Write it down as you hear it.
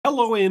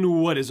Hello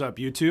and what is up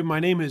YouTube? My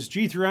name is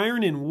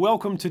G3Iron and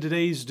welcome to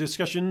today's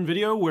discussion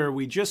video where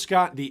we just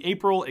got the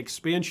April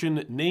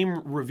expansion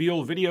name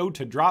reveal video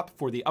to drop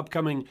for the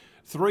upcoming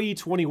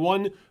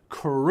 3.21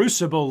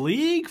 Crucible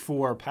League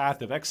for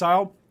Path of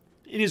Exile.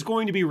 It is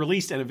going to be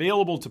released and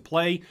available to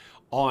play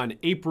on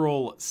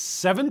April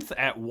 7th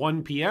at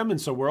 1 p.m. and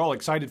so we're all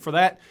excited for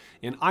that.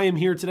 And I am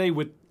here today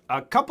with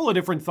a couple of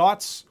different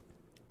thoughts.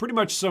 Pretty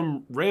much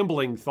some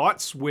rambling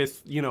thoughts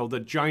with, you know,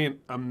 the giant,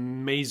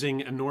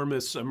 amazing,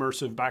 enormous,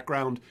 immersive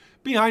background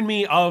behind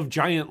me of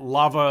giant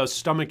lava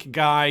stomach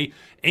guy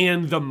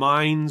and the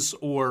mines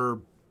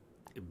or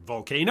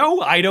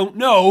volcano? I don't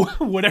know.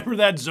 Whatever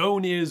that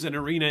zone is and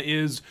arena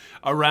is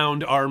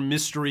around our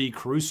mystery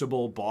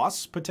Crucible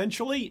boss,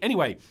 potentially.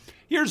 Anyway,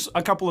 here's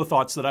a couple of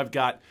thoughts that I've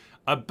got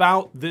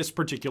about this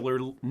particular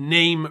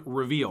name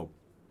reveal.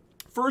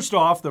 First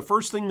off, the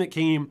first thing that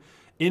came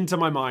into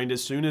my mind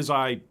as soon as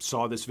I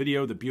saw this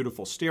video, the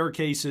beautiful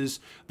staircases,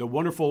 the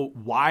wonderful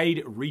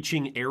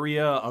wide-reaching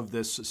area of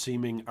this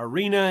seeming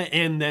arena,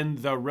 and then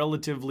the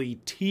relatively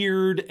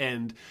tiered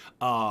and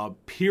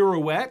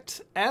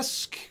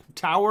pirouette-esque,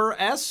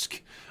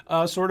 tower-esque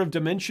sort of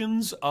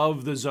dimensions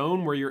of the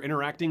zone where you're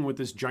interacting with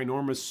this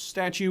ginormous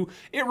statue.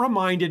 It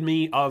reminded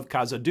me of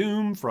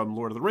Khazad-dûm from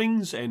Lord of the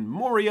Rings, and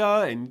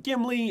Moria, and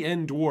Gimli,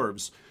 and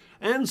dwarves.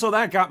 And so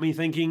that got me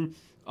thinking,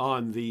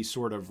 on the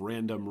sort of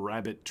random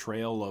rabbit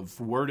trail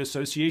of word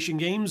association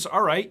games.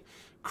 All right,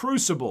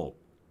 Crucible,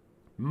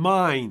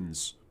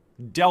 mines,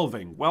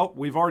 delving. Well,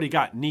 we've already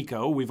got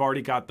Nico. We've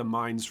already got the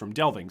mines from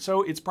delving.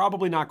 So it's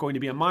probably not going to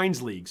be a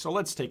mines league. So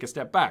let's take a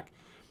step back.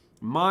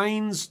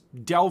 Mines,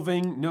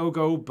 delving,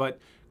 no-go, but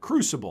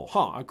Crucible.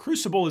 A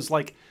Crucible is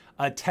like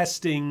a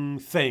testing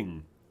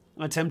thing.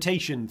 A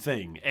temptation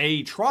thing,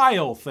 a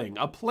trial thing,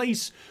 a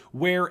place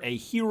where a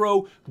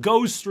hero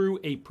goes through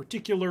a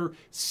particular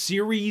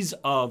series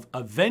of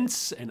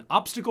events and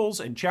obstacles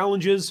and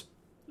challenges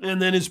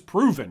and then is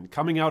proven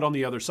coming out on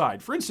the other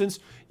side. For instance,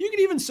 you could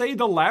even say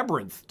the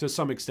Labyrinth, to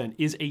some extent,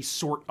 is a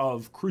sort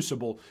of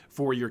crucible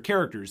for your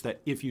characters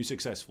that if you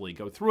successfully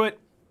go through it,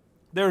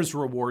 there's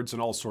rewards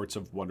and all sorts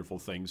of wonderful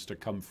things to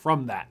come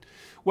from that.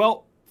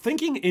 Well,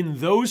 thinking in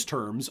those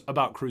terms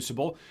about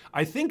Crucible,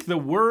 I think the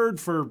word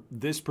for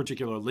this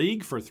particular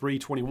league, for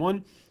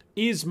 3.21,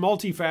 is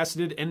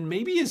multifaceted and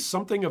maybe is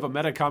something of a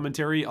meta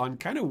commentary on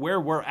kind of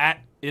where we're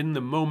at in the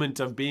moment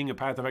of being a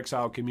Path of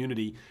Exile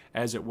community,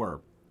 as it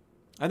were.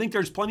 I think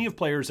there's plenty of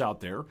players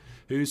out there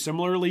who,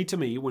 similarly to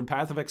me, when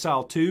Path of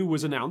Exile 2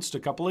 was announced a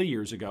couple of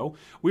years ago,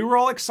 we were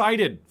all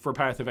excited for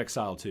Path of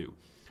Exile 2.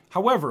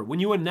 However,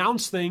 when you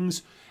announce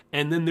things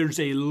and then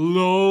there's a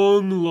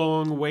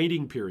long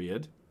waiting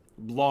period,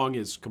 long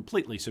is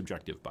completely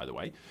subjective, by the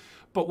way.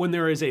 But when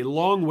there is a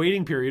long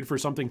waiting period for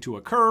something to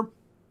occur,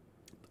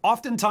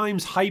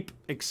 oftentimes hype,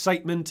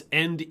 excitement,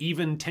 and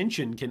even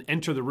tension can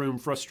enter the room.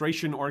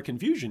 Frustration or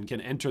confusion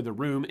can enter the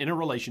room in a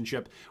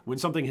relationship when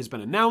something has been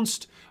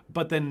announced,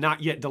 but then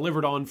not yet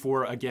delivered on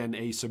for, again,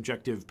 a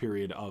subjective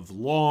period of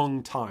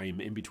long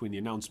time in between the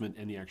announcement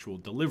and the actual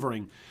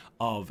delivering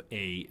of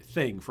a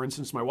thing. For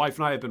instance, my wife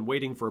and I have been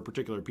waiting for a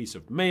particular piece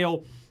of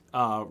mail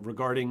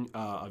regarding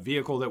a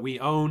vehicle that we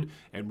own,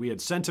 and we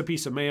had sent a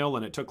piece of mail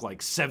and it took like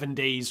 7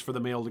 days for the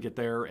mail to get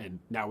there, and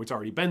now it's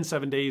already been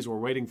 7 days. We're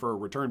waiting for a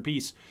return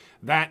piece.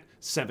 That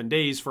 7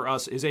 days for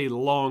us is a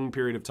long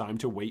period of time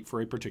to wait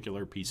for a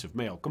particular piece of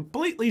mail.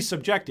 Completely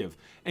subjective.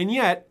 And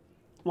yet,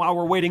 while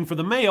we're waiting for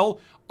the mail,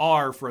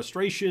 our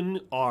frustration,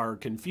 our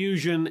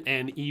confusion,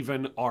 and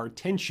even our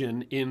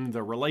tension in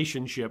the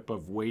relationship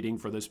of waiting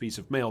for this piece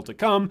of mail to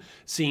come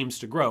seems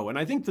to grow. And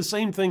I think the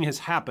same thing has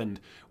happened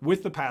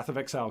with the Path of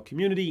Exile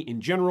community in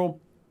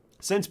general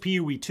since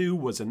POE 2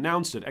 was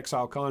announced at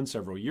ExileCon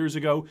several years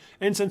ago,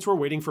 and since we're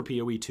waiting for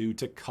POE 2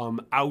 to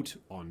come out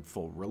on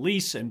full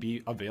release and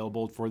be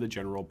available for the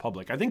general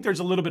public. I think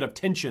there's a little bit of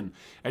tension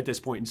at this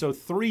point, and so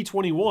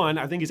 3.21,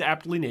 I think, is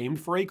aptly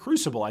named for a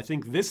crucible. I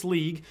think this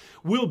league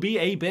will be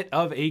a bit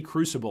of a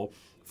crucible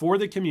for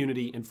the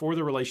community and for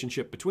the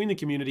relationship between the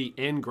community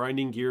and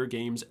Grinding Gear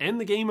Games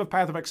and the game of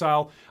Path of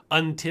Exile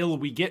until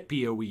we get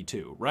POE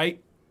 2,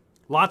 right?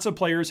 Lots of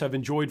players have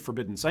enjoyed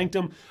Forbidden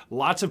Sanctum.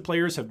 Lots of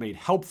players have made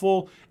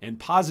helpful and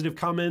positive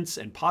comments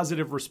and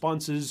positive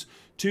responses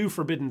to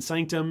Forbidden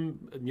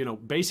Sanctum, you know,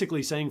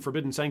 basically saying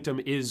Forbidden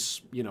Sanctum is,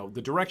 you know,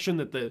 the direction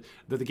that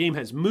the game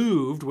has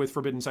moved with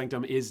Forbidden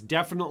Sanctum is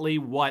definitely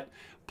what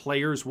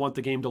players want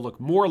the game to look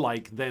more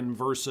like than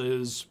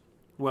versus,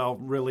 well,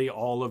 really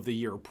all of the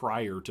year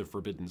prior to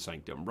Forbidden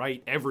Sanctum,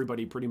 right?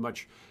 Everybody pretty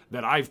much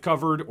that I've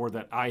covered or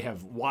that I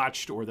have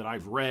watched or that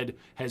I've read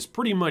has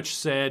pretty much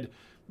said,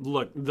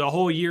 look, the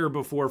whole year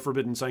before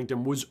Forbidden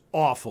Sanctum was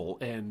awful,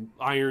 and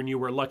Iron, you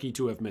were lucky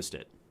to have missed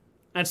it.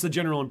 That's the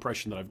general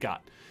impression that I've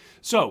got.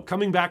 So,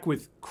 coming back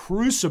with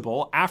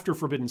Crucible after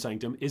Forbidden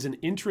Sanctum is an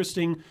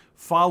interesting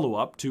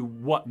follow-up to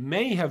what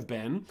may have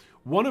been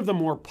one of the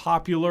more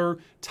popular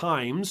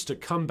times to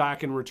come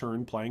back and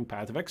return playing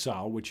Path of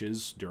Exile, which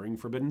is during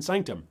Forbidden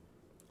Sanctum.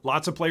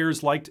 Lots of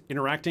players liked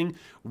interacting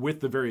with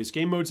the various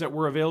game modes that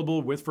were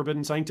available with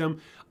Forbidden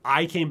Sanctum.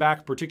 I came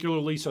back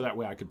particularly so that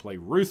way I could play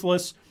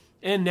Ruthless.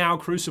 And now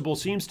Crucible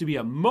seems to be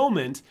a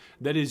moment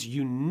that is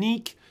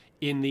unique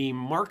in the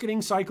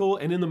marketing cycle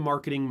and in the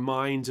marketing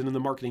minds and in the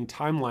marketing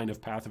timeline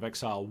of Path of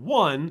Exile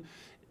 1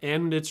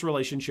 and its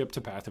relationship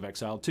to Path of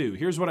Exile 2.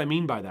 Here's what I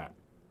mean by that.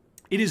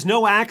 It is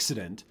no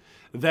accident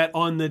that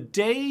on the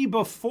day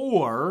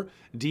before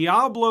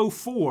Diablo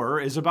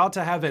 4 is about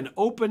to have an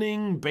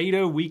opening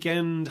beta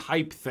weekend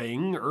hype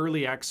thing,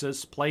 early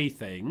access play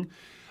thing,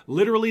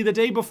 literally the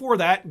day before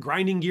that,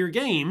 Grinding Gear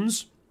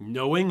Games,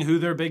 knowing who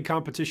their big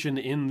competition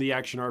in the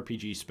action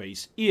RPG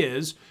space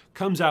is,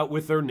 comes out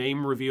with their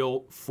name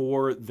reveal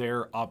for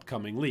their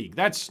upcoming league.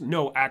 That's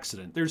no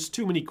accident. There's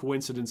too many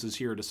coincidences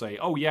here to say,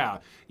 oh yeah,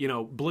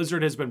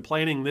 Blizzard has been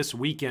planning this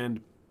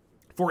weekend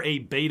for a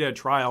beta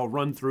trial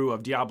run through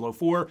of Diablo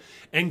 4,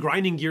 and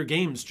Grinding Gear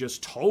Games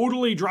just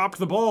totally dropped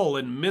the ball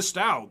and missed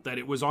out that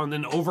it was on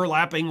an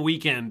overlapping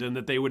weekend and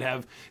that they would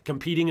have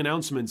competing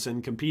announcements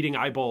and competing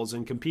eyeballs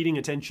and competing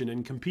attention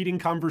and competing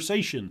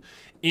conversation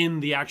in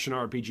the action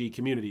RPG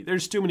community.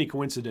 There's too many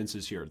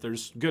coincidences here.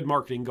 There's good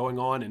marketing going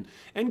on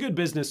and good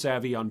business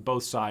savvy on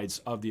both sides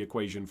of the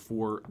equation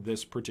for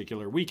this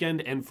particular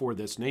weekend and for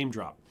this name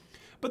drop.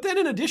 But then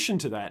in addition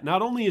to that,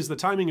 not only is the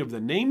timing of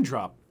the name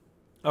drop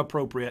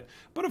appropriate,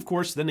 but of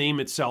course the name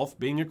itself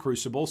being a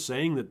Crucible,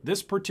 saying that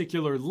this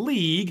particular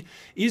league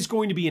is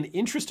going to be an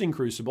interesting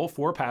Crucible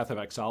for Path of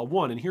Exile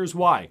 1, and here's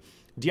why.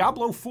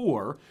 Diablo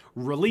 4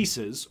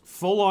 releases,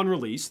 full-on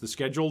release, the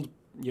scheduled,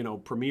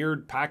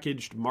 premiered,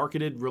 packaged,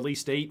 marketed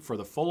release date for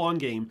the full-on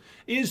game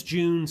is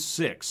June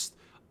 6th.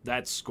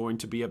 That's going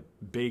to be a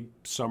big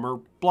summer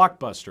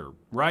blockbuster,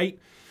 right?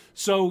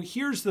 So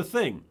here's the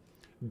thing.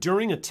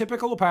 During a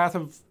typical Path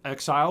of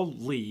Exile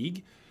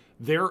league,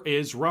 there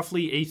is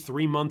roughly a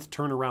 3-month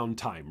turnaround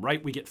time,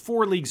 right? We get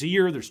 4 leagues a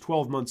year. There's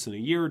 12 months in a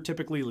year.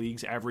 Typically,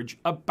 leagues average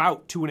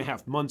about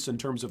 2.5 months in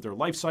terms of their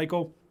life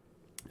cycle,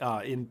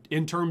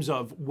 in terms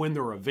of when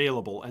they're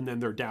available, and then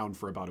they're down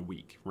for about a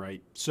week,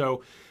 right?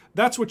 So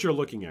that's what you're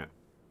looking at.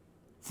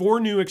 4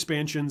 new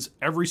expansions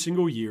every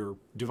single year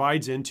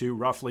divides into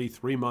roughly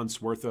 3 months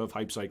worth of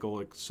hype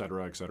cycle, et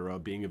cetera,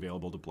 being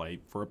available to play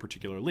for a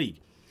particular league.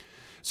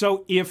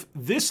 So if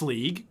this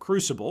league,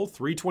 Crucible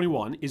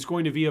 321, is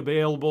going to be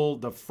available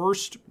the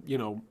first,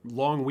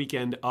 long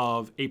weekend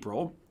of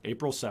April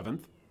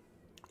 7th,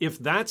 if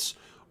that's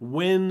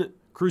when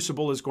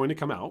Crucible is going to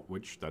come out,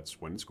 which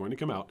that's when it's going to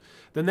come out,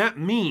 then that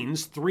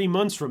means 3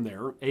 months from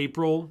there,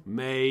 April,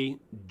 May,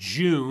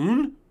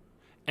 June,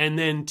 and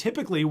then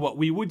typically what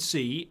we would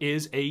see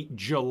is a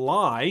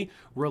July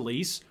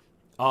release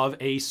of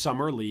a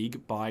summer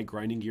league by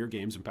Grinding Gear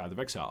Games and Path of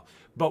Exile.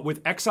 But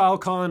with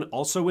ExileCon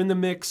also in the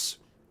mix,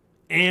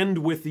 and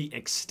with the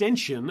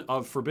extension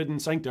of Forbidden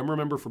Sanctum,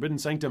 remember Forbidden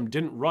Sanctum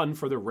didn't run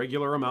for the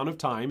regular amount of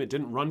time. It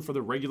didn't run for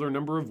the regular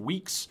number of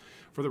weeks,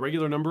 for the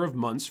regular number of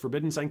months.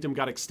 Forbidden Sanctum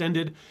got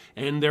extended,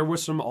 and there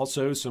was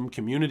also some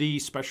community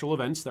special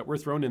events that were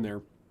thrown in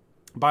there.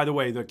 By the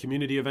way, the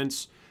community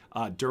events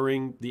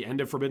during the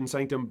end of Forbidden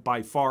Sanctum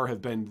by far have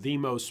been the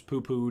most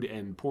poo-pooed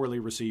and poorly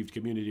received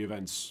community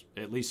events,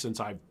 at least since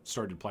I've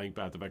started playing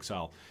Path of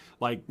Exile.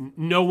 Like,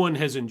 no one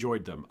has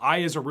enjoyed them.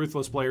 I, as a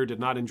Ruthless player, did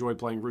not enjoy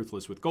playing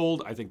Ruthless with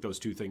Gold. I think those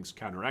two things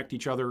counteract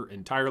each other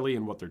entirely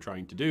in what they're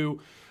trying to do.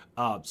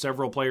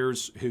 Several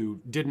players who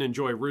didn't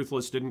enjoy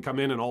Ruthless didn't come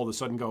in and all of a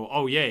sudden go,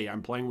 oh, yay,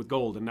 I'm playing with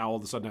Gold, and now all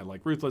of a sudden I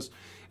like Ruthless.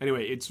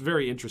 Anyway, it's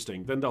very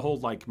interesting. Then the whole,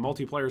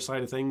 multiplayer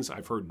side of things,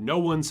 I've heard no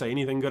one say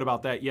anything good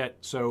about that yet,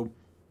 so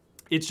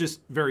it's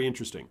just very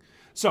interesting.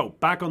 So,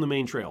 back on the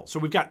main trail. So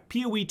we've got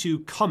POE 2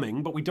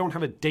 coming, but we don't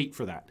have a date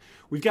for that.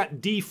 We've got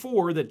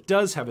D4 that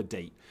does have a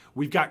date.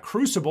 We've got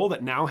Crucible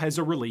that now has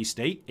a release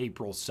date,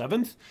 April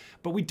 7th,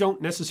 but we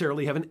don't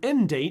necessarily have an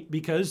end date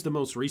because the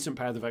most recent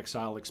Path of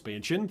Exile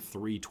expansion,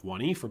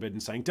 320,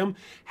 Forbidden Sanctum,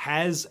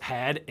 has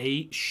had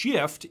a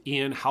shift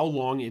in how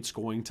long it's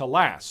going to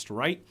last,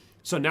 right?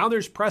 So now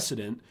there's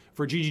precedent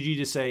for GGG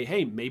to say,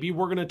 hey, maybe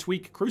we're going to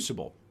tweak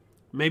Crucible.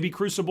 Maybe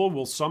Crucible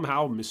will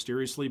somehow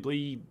mysteriously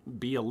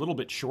be a little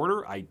bit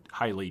shorter. I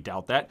highly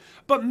doubt that.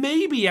 But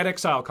maybe at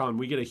ExileCon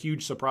we get a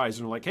huge surprise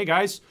and we're like, hey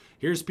guys,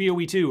 here's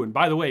POE 2, and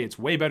by the way, it's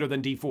way better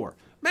than D4.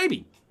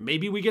 Maybe.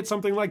 Maybe we get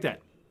something like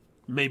that.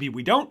 Maybe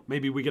we don't.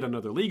 Maybe we get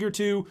another league or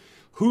two.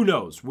 Who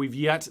knows? We've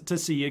yet to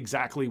see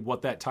exactly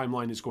what that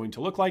timeline is going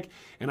to look like.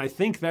 And I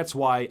think that's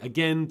why,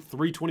 again,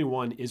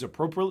 321 is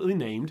appropriately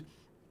named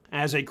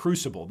as a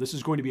Crucible. This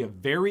is going to be a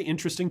very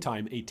interesting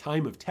time, a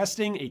time of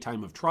testing, a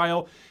time of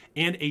trial,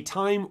 and a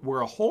time where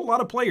a whole lot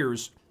of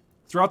players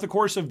throughout the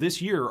course of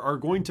this year are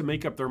going to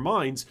make up their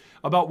minds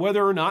about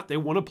whether or not they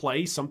want to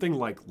play something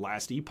like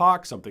Last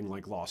Epoch, something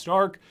like Lost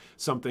Ark,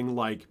 something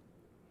like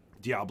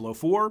Diablo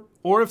 4,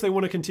 or if they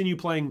want to continue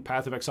playing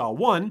Path of Exile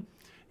 1,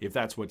 if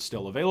that's what's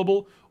still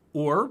available,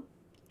 or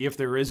if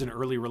there is an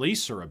early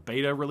release or a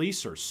beta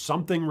release or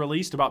something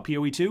released about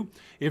POE 2,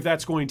 if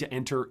that's going to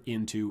enter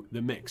into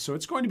the mix. So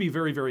it's going to be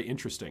very, very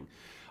interesting.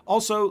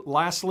 Also,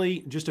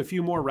 lastly, just a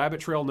few more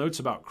rabbit trail notes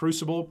about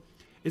Crucible.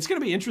 It's going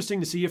to be interesting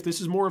to see if this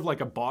is more of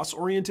like a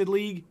boss-oriented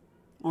league,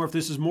 or if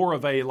this is more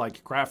of a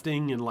like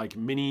crafting and like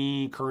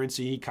mini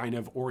currency kind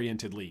of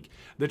oriented league.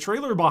 The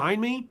trailer behind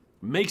me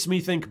makes me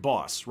think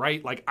boss,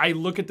 right? Like I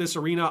look at this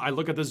arena, I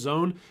look at this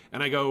zone,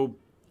 and I go,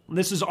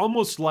 this is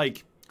almost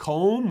like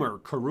Comb or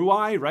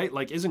Karui, right?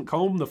 Like isn't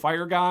Comb the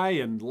fire guy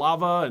and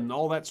lava and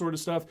all that sort of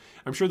stuff?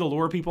 I'm sure the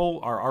lore people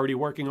are already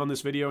working on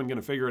this video and going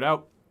to figure it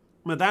out.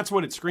 But that's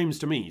what it screams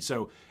to me.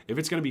 So if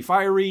it's going to be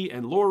fiery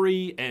and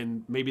lore-y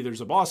and maybe there's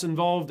a boss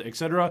involved,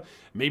 etc.,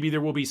 maybe there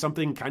will be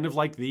something kind of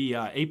like the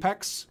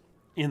Apex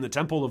in the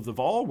Temple of the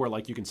Vol, where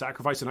like you can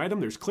sacrifice an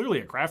item. There's clearly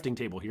a crafting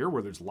table here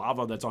where there's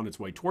lava that's on its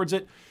way towards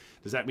it.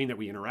 Does that mean that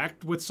we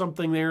interact with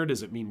something there?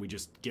 Does it mean we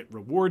just get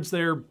rewards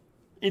there?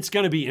 It's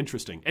going to be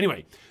interesting.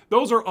 Anyway,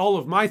 those are all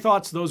of my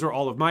thoughts. Those are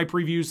all of my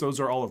previews.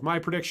 Those are all of my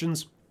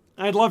predictions.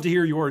 I'd love to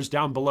hear yours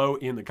down below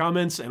in the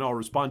comments, and I'll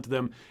respond to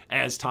them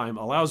as time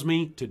allows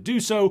me to do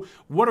so.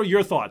 What are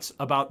your thoughts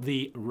about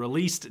the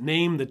released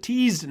name, the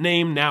teased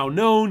name now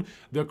known,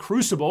 the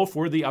Crucible,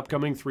 for the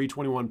upcoming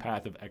 321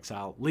 Path of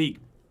Exile League?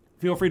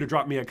 Feel free to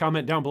drop me a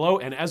comment down below,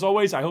 and as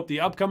always, I hope the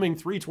upcoming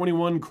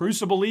 321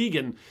 Crucible League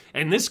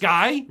and this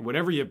guy,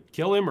 whenever you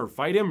kill him or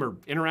fight him or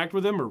interact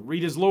with him or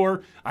read his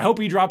lore, I hope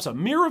he drops a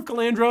Mirror of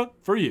Calandra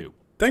for you.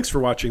 Thanks for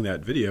watching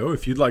that video.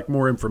 If you'd like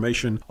more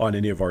information on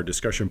any of our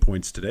discussion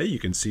points today, you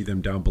can see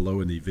them down below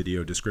in the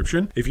video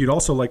description. If you'd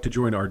also like to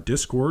join our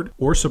Discord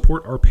or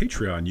support our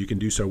Patreon, you can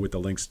do so with the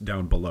links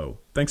down below.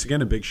 Thanks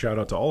again, and big shout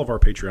out to all of our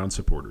Patreon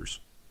supporters.